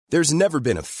There's never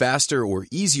been a faster or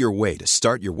easier way to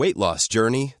start your weight loss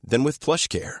journey than with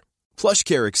PlushCare.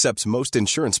 PlushCare accepts most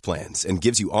insurance plans and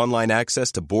gives you online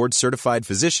access to board-certified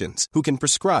physicians who can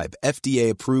prescribe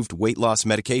FDA-approved weight loss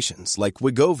medications like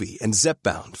Wegovy and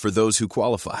Zepbound for those who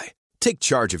qualify. Take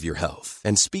charge of your health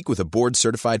and speak with a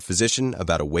board-certified physician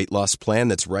about a weight loss plan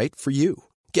that's right for you.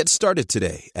 Get started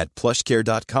today at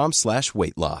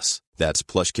plushcare.com/weight loss. That's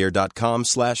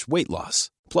plushcare.com/weight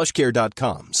loss.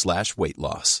 plushcare.com/weight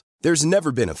loss. There's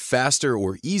never been a faster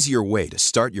or easier way to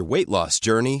start your weight loss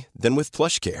journey than with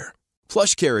PlushCare.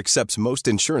 PlushCare accepts most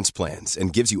insurance plans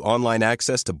and gives you online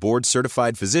access to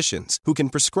board-certified physicians who can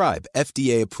prescribe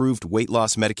FDA-approved weight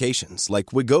loss medications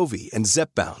like Wegovy and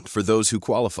Zepbound for those who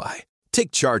qualify.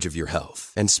 Take charge of your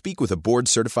health and speak with a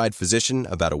board-certified physician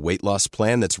about a weight loss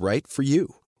plan that's right for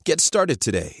you. Get started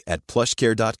today at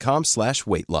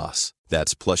plushcare.com/weight loss.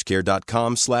 That's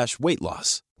plushcare.com/weight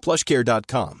loss.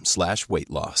 plushcare.com/weight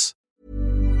loss.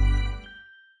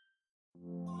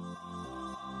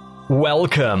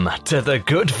 Welcome to the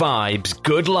Good Vibes,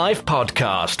 Good Life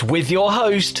podcast with your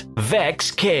host,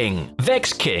 Vex King.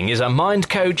 Vex King is a mind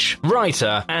coach,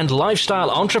 writer, and lifestyle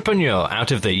entrepreneur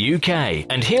out of the UK,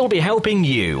 and he'll be helping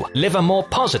you live a more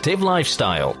positive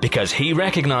lifestyle because he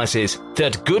recognizes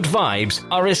that good vibes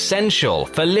are essential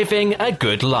for living a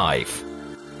good life.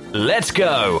 Let's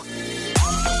go!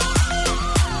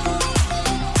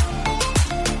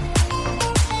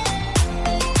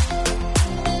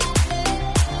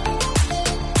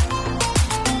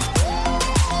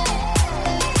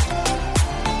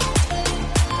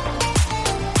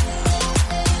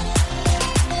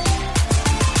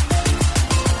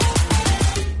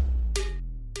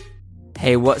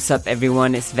 Hey, what's up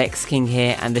everyone, it's Vex King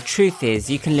here, and the truth is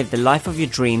you can live the life of your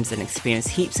dreams and experience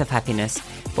heaps of happiness,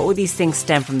 but all these things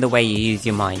stem from the way you use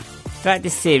your mind. Throughout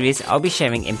this series, I'll be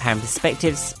sharing empowering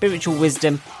perspectives, spiritual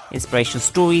wisdom, inspirational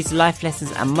stories, life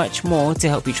lessons and much more to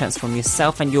help you transform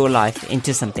yourself and your life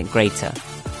into something greater.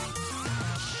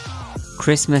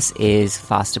 Christmas is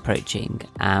fast approaching,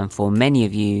 and for many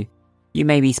of you, you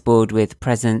may be spoiled with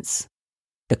presents,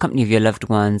 the company of your loved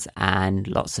ones and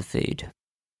lots of food.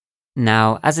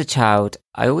 Now, as a child,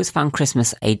 I always found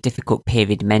Christmas a difficult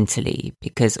period mentally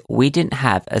because we didn't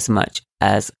have as much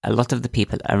as a lot of the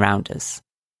people around us.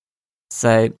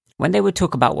 So when they would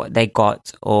talk about what they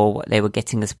got or what they were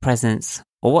getting as presents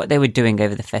or what they were doing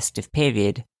over the festive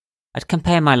period, I'd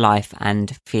compare my life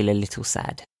and feel a little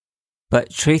sad. But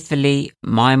truthfully,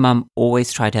 my mum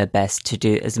always tried her best to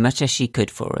do as much as she could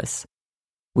for us.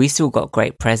 We still got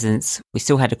great presents, we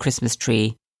still had a Christmas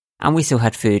tree, and we still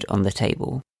had food on the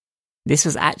table. This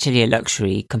was actually a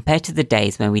luxury compared to the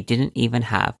days when we didn't even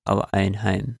have our own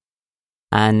home.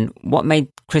 And what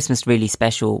made Christmas really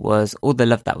special was all the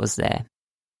love that was there.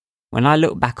 When I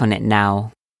look back on it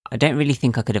now, I don't really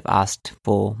think I could have asked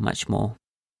for much more.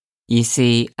 You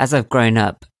see, as I've grown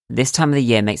up, this time of the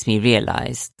year makes me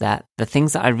realise that the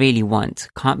things that I really want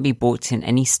can't be bought in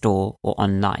any store or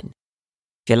online.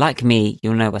 If you're like me,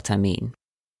 you'll know what I mean.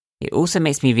 It also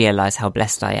makes me realise how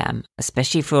blessed I am,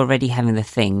 especially for already having the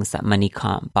things that money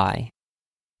can't buy.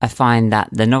 I find that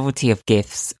the novelty of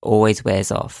gifts always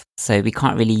wears off, so we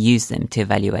can't really use them to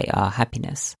evaluate our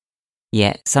happiness.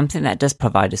 Yet, something that does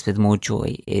provide us with more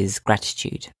joy is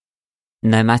gratitude.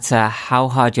 No matter how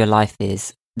hard your life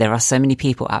is, there are so many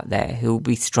people out there who will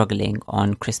be struggling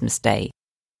on Christmas Day.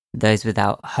 Those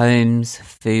without homes,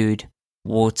 food,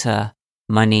 water,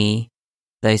 money,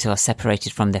 those who are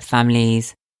separated from their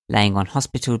families, laying on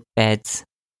hospital beds,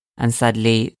 and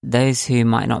sadly, those who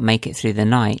might not make it through the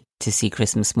night to see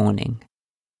Christmas morning.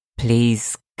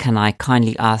 Please, can I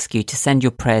kindly ask you to send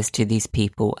your prayers to these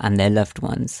people and their loved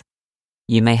ones.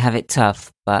 You may have it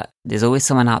tough, but there's always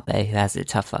someone out there who has it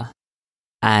tougher.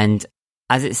 And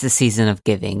as it's the season of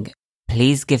giving,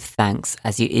 please give thanks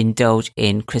as you indulge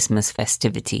in Christmas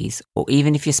festivities, or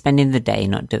even if you're spending the day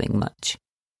not doing much.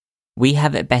 We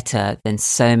have it better than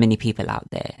so many people out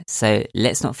there, so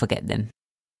let's not forget them.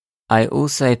 I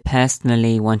also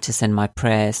personally want to send my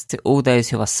prayers to all those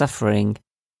who are suffering,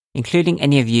 including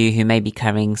any of you who may be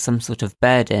carrying some sort of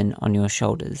burden on your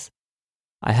shoulders.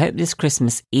 I hope this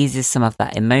Christmas eases some of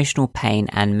that emotional pain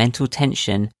and mental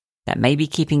tension that may be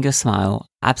keeping your smile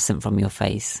absent from your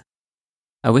face.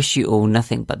 I wish you all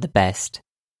nothing but the best.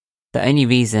 The only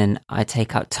reason I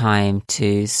take out time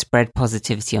to spread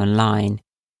positivity online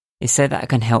is so that I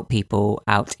can help people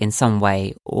out in some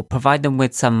way or provide them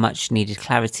with some much needed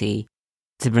clarity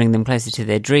to bring them closer to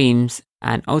their dreams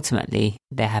and ultimately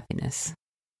their happiness.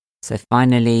 So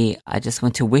finally, I just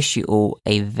want to wish you all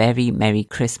a very Merry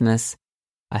Christmas.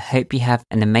 I hope you have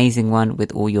an amazing one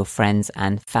with all your friends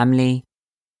and family.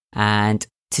 And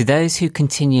To those who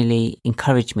continually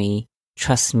encourage me,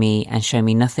 trust me, and show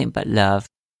me nothing but love,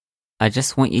 I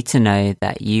just want you to know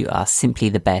that you are simply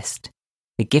the best.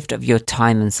 The gift of your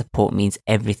time and support means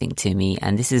everything to me,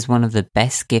 and this is one of the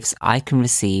best gifts I can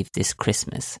receive this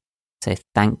Christmas. So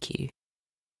thank you.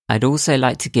 I'd also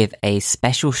like to give a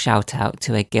special shout out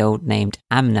to a girl named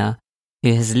Amna,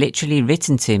 who has literally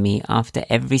written to me after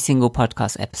every single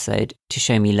podcast episode to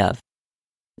show me love.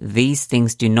 These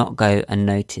things do not go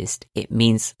unnoticed. It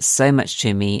means so much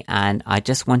to me, and I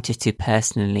just wanted to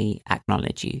personally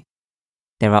acknowledge you.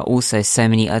 There are also so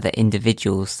many other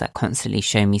individuals that constantly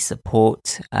show me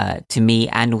support to me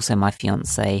and also my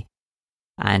fiance.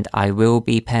 And I will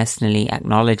be personally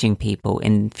acknowledging people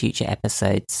in future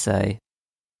episodes. So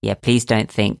yeah, please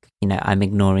don't think, I'm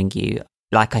ignoring you.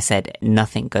 Like I said,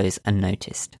 nothing goes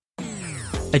unnoticed.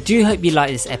 I do hope you like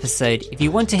this episode. If you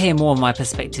want to hear more of my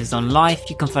perspectives on life,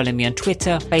 you can follow me on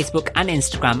Twitter, Facebook and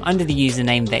Instagram under the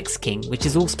username VexKing, which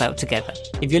is all spelled together.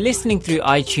 If you're listening through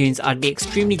iTunes, I'd be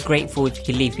extremely grateful if you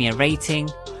could leave me a rating.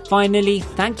 Finally,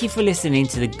 thank you for listening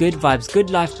to the Good Vibes,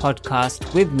 Good Life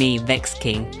podcast with me,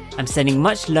 VexKing. I'm sending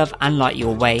much love and light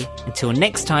your way. Until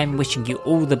next time, wishing you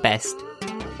all the best.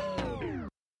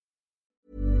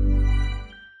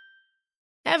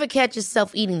 Ever catch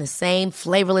yourself eating the same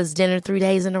flavorless dinner 3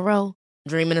 days in a row?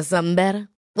 Dreaming of something better?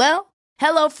 Well,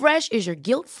 HelloFresh is your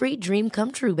guilt-free dream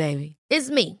come true, baby. It's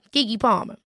me, Keke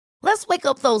Palmer. Let's wake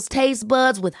up those taste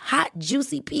buds with hot,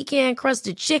 juicy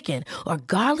pecan-crusted chicken or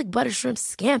garlic butter shrimp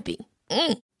scampi.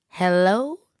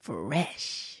 Hello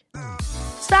Fresh.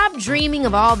 Stop dreaming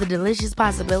of all the delicious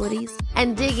possibilities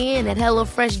and dig in at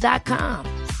HelloFresh.com.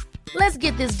 Let's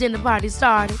get this dinner party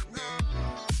started.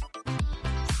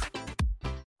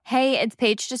 Hey, it's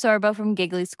Paige DeSorbo from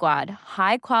Giggly Squad.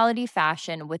 High quality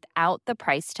fashion without the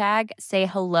price tag. Say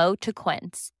hello to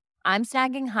Quince. I'm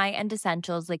snagging high-end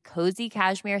essentials like cozy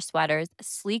cashmere sweaters,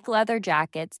 sleek leather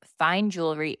jackets, fine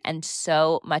jewelry, and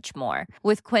so much more.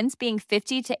 With Quince being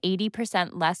 50 to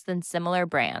 80% less than similar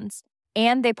brands.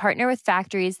 And they partner with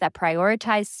factories that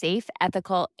prioritize safe,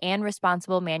 ethical, and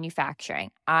responsible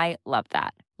manufacturing. I love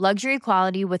that. Luxury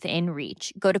quality within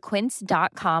reach. Go to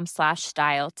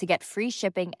quince.com/style to get free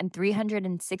shipping and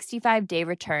 365-day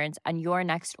returns on your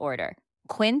next order.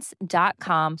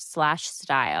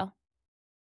 Quince.com/style.